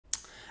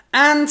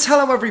And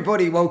hello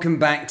everybody, welcome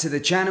back to the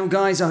channel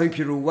guys. I hope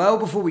you're all well.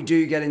 Before we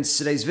do get into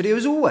today's video,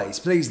 as always,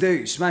 please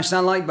do smash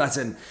that like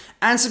button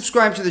and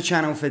subscribe to the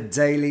channel for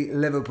daily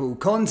Liverpool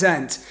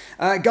content.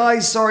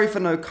 Guys, sorry for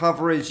no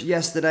coverage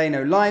yesterday,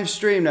 no live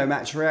stream, no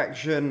match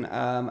reaction,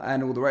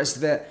 and all the rest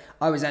of it.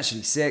 I was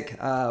actually sick.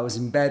 I was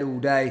in bed all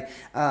day.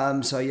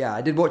 So yeah,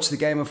 I did watch the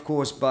game, of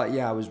course, but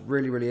yeah, I was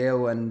really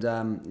ill and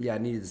yeah, I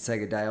needed to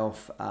take a day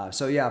off.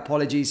 So yeah,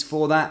 apologies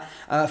for that.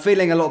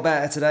 Feeling a lot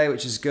better today,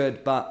 which is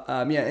good. But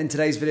yeah, in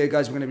today's video,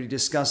 guys, we're going to be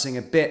discussing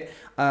a bit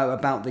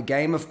about the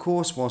game, of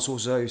course, whilst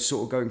also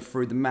sort of going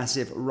through the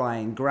massive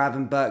Ryan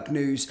Gravenberch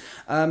news.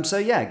 So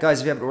yeah,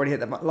 guys, if you haven't already hit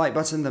that like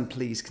button, then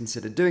please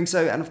consider doing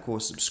so. And of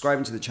course,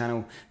 subscribing to the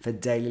channel for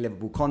daily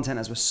Liverpool content,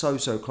 as we're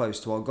so close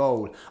to our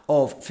goal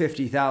of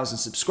 50,000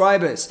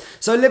 subscribers.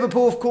 So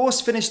Liverpool, of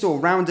course, finished or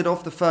rounded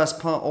off the first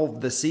part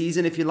of the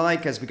season, if you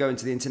like, as we go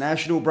into the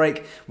international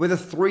break with a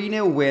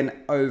 3-0 win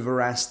over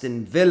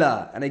Aston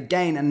Villa. And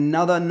again,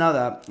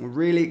 another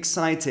really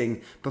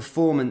exciting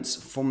performance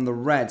from the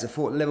Reds. I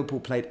thought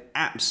Liverpool played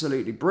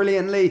absolutely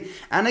brilliantly,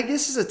 and I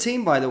guess this is a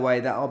team, by the way,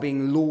 that are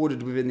being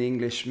lauded within the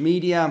English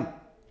media.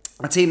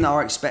 A team that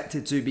are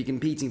expected to be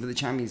competing for the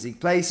Champions League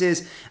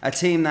places, a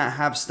team that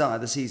have started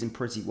the season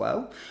pretty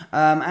well,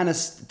 and a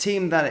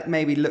team that it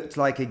maybe looked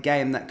like a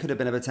game that could have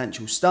been a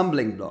potential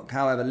stumbling block.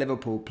 However,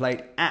 Liverpool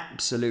played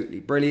absolutely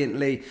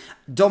brilliantly,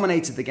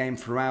 dominated the game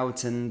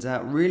throughout, and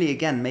really,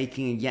 again,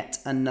 making yet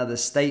another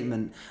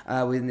statement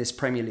within this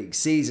Premier League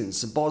season.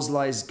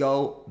 Szoboszlai's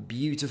goal,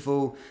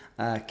 beautiful.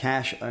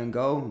 Cash own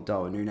goal,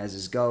 Darwin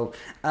Núñez's goal,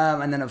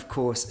 and then of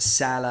course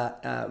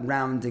Salah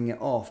rounding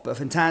it off. But a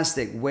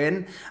fantastic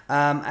win,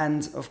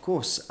 and of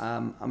course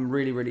I'm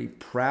really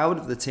proud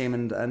of the team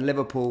and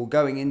Liverpool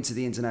going into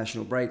the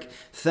international break,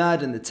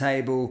 third in the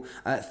table,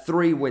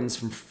 3 wins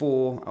from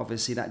 4.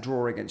 Obviously that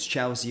draw against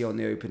Chelsea on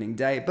the opening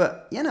day,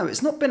 but you know,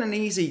 it's not been an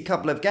easy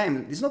couple of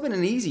games. It's not been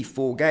an easy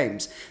 4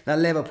 games that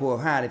Liverpool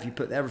have had, if you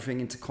put everything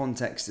into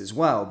context as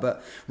well.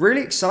 But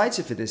really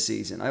excited for this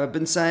season. I've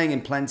been saying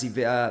in plenty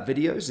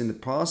videos in the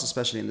past,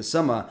 especially in the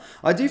summer,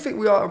 I do think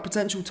we are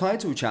potential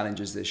title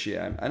challengers this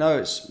year. I know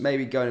it's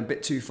maybe going a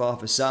bit too far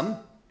for some,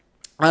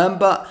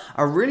 but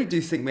I really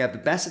do think we have the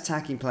best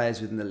attacking players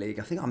within the league.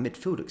 I think our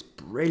midfield looks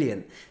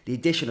brilliant. The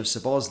addition of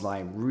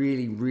Szoboszlai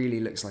really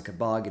looks like a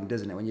bargain,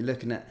 doesn't it? When you're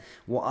looking at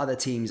what other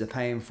teams are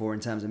paying for in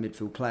terms of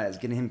midfield players,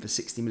 getting him for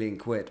 60 million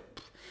quid,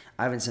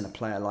 I haven't seen a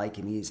player like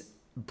him. He is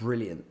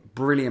brilliant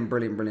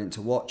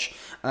to watch.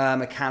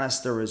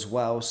 McAllister as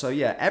well. So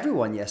yeah,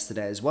 everyone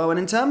yesterday as well. And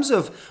in terms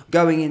of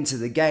going into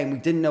the game, we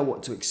didn't know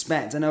what to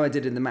expect. I know I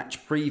did in the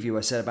match preview,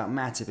 I said about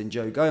Matip and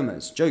Joe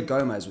Gomez. Joe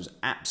Gomez was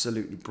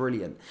absolutely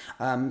brilliant.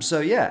 So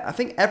yeah, I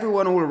think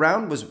everyone all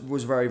around was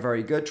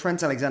very good.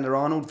 Trent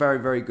Alexander-Arnold,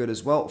 very good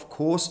as well. Of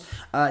course,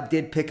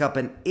 did pick up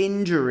an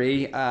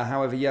injury.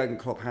 However, Jurgen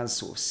Klopp has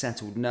sort of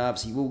settled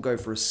nerves. He will go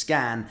for a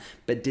scan,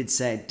 but did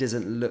say it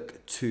doesn't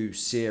look too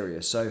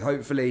serious. So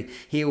hopefully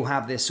he'll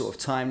have this sort of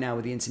time now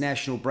with the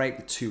international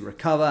break to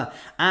recover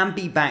and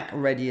be back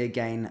ready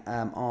again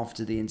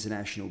after the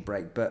international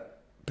break.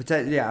 But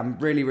yeah, I'm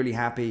really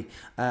happy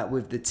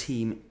with the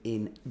team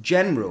in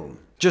general.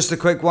 Just a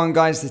quick one,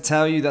 guys, to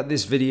tell you that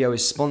this video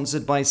is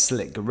sponsored by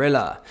Slick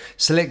Gorilla.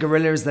 Slick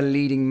Gorilla is the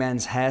leading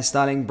men's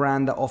hairstyling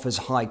brand that offers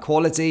high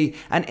quality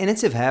and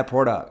innovative hair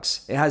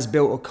products. It has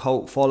built a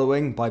cult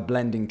following by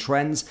blending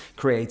trends,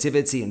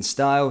 creativity and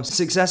style,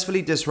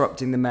 successfully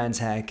disrupting the men's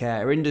hair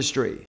care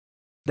industry.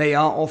 They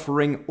are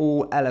offering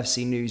all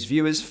LFC News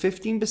viewers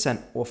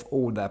 15% off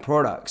all their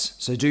products,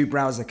 so do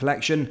browse the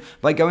collection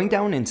by going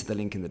down into the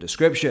link in the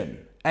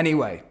description.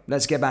 Anyway,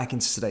 let's get back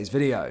into today's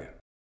video.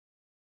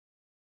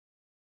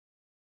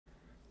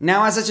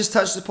 Now, as I just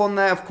touched upon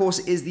there, of course,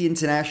 is the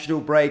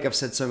international break. I've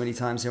said so many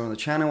times here on the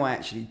channel, I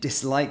actually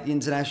dislike the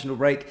international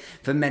break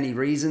for many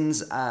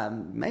reasons.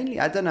 Mainly,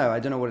 I don't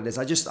know what it is.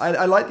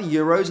 I like the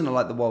Euros and I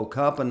like the World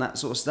Cup and that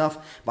sort of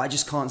stuff, but I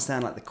just can't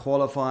stand like the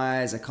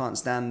qualifiers. I can't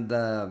stand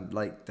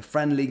the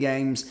friendly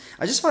games.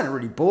 I just find it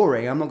really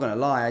boring. I'm not going to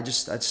lie. I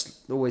just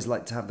always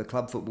like to have the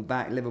club football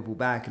back, Liverpool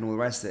back, and all the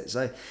rest of it.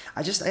 So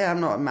I'm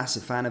not a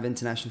massive fan of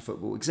international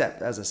football,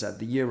 except, as I said,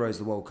 the Euros,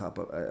 the World Cup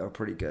are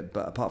pretty good.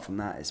 But apart from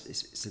that,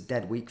 it's a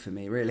dead week for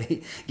me,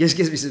 really. Just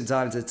gives me some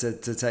time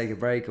to take a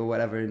break or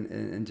whatever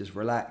and just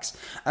relax.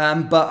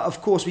 But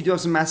of course, we do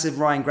have some massive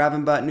Ryan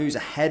Gravenberch news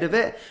ahead of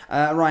it.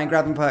 Ryan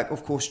Gravenberch,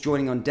 of course,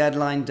 joining on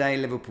deadline day,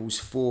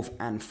 Liverpool's 4th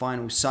and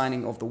final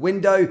signing of the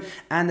window.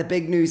 And the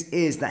big news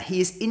is that he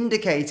has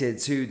indicated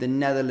to the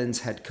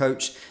Netherlands head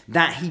coach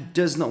that he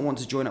does not want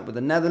to join up with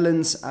the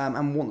Netherlands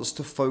and wants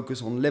to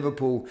focus on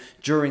Liverpool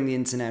during the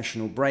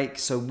international break.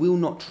 So will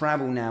not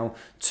travel now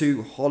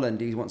to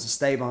Holland. He wants to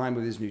stay behind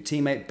with his new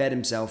teammate, bed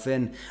himself himself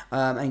in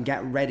and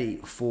get ready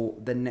for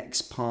the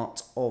next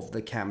part of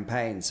the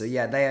campaign. So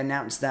yeah, they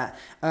announced that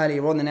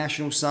earlier on the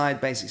national side,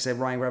 basically said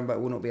Ryan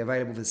Gravenberch will not be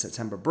available for the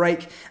September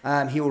break.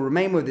 He will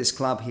remain with this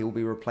club. He will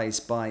be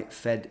replaced by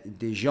Fed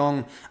de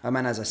Jong.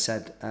 And as I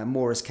said,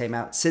 Morris came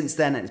out since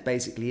then, and it's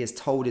basically he has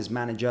told his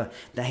manager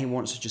that he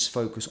wants to just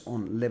focus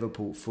on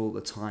Liverpool for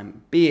the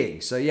time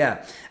being. So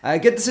yeah,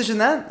 good decision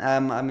there.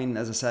 I mean,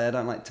 as I say, I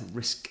don't like to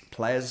risk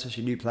players,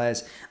 especially new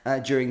players,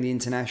 during the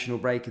international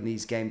break and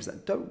these games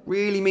that don't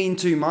really mean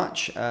too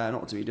much,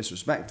 not to be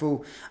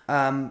disrespectful.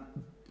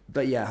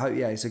 But yeah,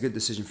 it's a good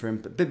decision for him.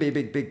 But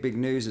big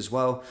news as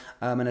well.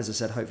 And as I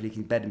said, hopefully he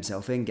can bed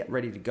himself in, get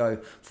ready to go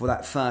for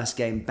that first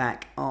game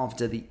back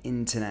after the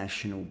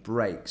international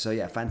break. So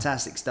yeah,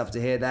 fantastic stuff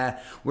to hear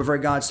there with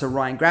regards to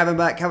Ryan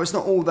Gravenberch. How it's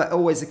not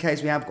always the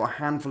case. We have got a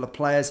handful of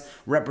players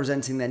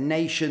representing their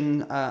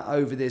nation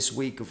over this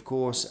week, of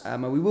course.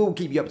 And we will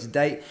keep you up to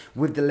date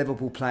with the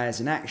Liverpool players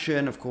in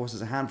action. Of course,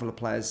 there's a handful of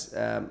players.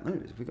 I don't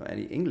know if we've got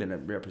any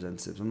England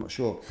representatives, I'm not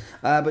sure.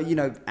 But you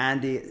know,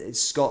 Andy, it's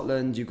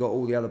Scotland. You've got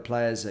all the other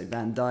players like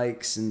Van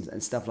Dijk's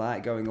and stuff like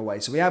that going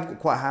away. So we have got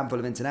quite a handful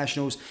of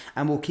internationals,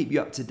 and we'll keep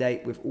you up to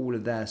date with all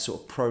of their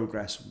sort of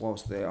progress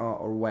whilst they are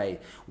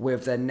away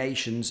with their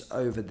nations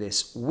over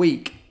this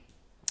week.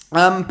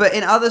 But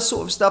in other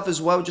sort of stuff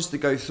as well, just to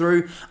go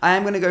through, I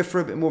am going to go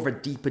through a bit more of a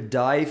deeper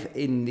dive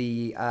in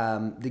the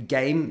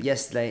game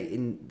yesterday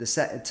in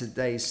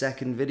today's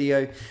second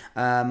video.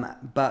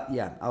 But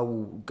yeah, I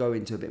will go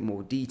into a bit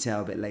more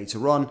detail a bit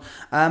later on.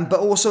 But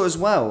also as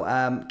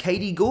well,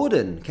 Katie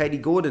Gordon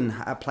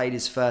played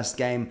his first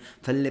game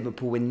for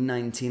Liverpool in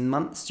 19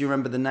 months. Do you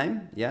remember the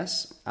name?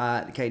 Yes.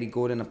 Katie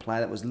Gordon, a player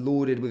that was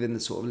lauded within the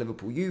sort of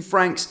Liverpool youth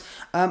ranks.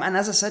 And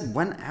as I said,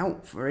 went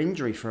out for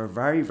injury for a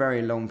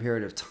very long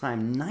period of time.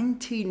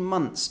 19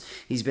 months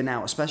he's been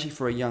out, especially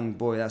for a young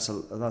boy. That's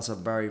a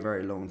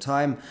very long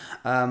time.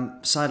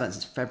 Sidelined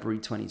since February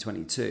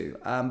 2022.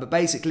 But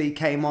basically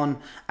came on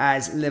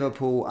as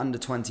Liverpool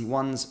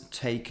under-21s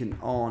taken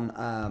on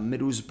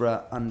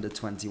Middlesbrough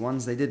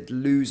under-21s. They did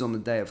lose on the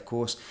day, of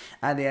course,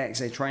 at the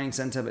XA Training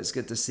Centre, but it's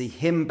good to see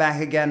him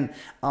back again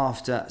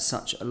after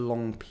such a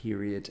long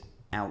period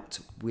out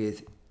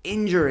with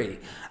injury.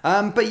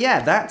 But yeah,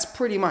 that's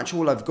pretty much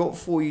all I've got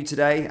for you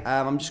today.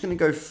 I'm just going to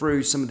go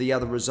through some of the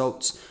other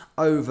results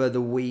over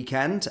the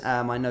weekend.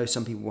 I know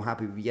some people were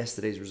happy with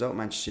yesterday's result,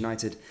 Manchester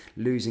United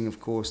losing, of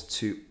course,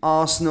 to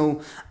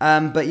Arsenal.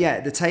 But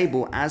yeah, the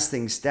table as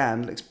things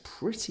stand looks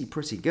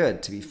pretty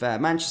good, to be fair.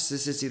 Manchester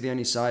City the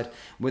only side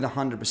with a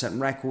 100%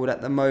 record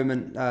at the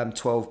moment,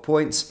 12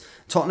 points.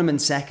 Tottenham in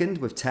second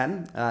with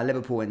 10.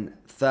 Liverpool in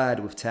third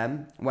with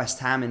 10. West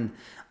Ham in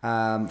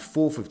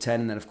fourth with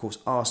 10, and then of course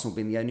Arsenal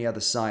being the only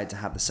other side to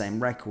have the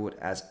same record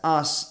as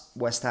us,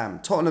 West Ham,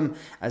 Tottenham,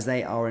 as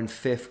they are in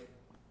fifth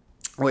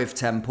with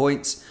 10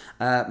 points.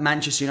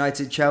 Manchester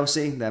United,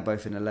 Chelsea, they're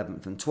both in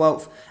 11th and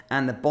 12th,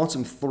 and the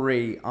bottom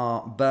three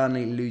are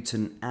Burnley,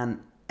 Luton and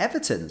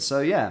Everton.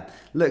 So yeah,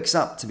 looks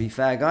up, to be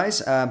fair,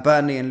 guys.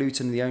 Burnley and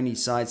Luton are the only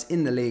sides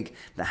in the league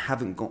that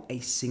haven't got a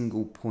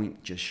single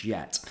point just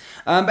yet.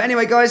 But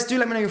anyway, guys, do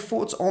let me know your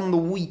thoughts on the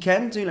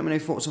weekend. Do let me know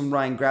your thoughts on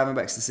Ryan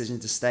Gravenberch's decision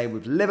to stay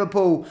with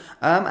Liverpool.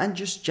 And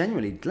just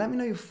generally, let me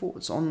know your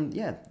thoughts on,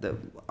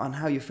 on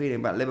how you're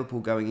feeling about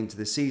Liverpool going into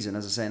the season,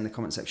 as I say in the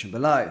comment section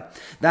below.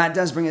 That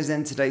does bring us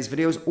in today's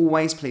video. As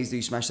always, please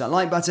do smash that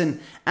like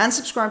button and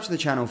subscribe to the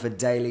channel for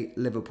daily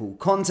Liverpool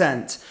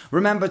content.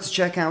 Remember to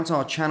check out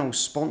our channel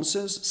sponsors,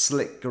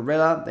 Slick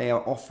Gorilla. They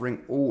are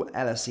offering all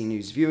LSE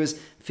News viewers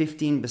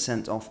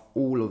 15% off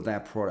all of their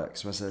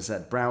products. So as I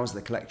said, browse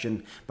the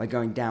collection by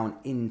going down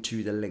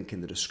into the link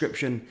in the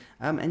description.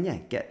 And yeah,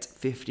 get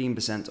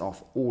 15%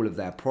 off all of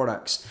their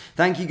products.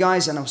 Thank you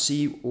guys, and I'll see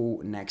you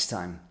all next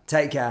time.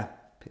 Take care.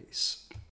 Peace.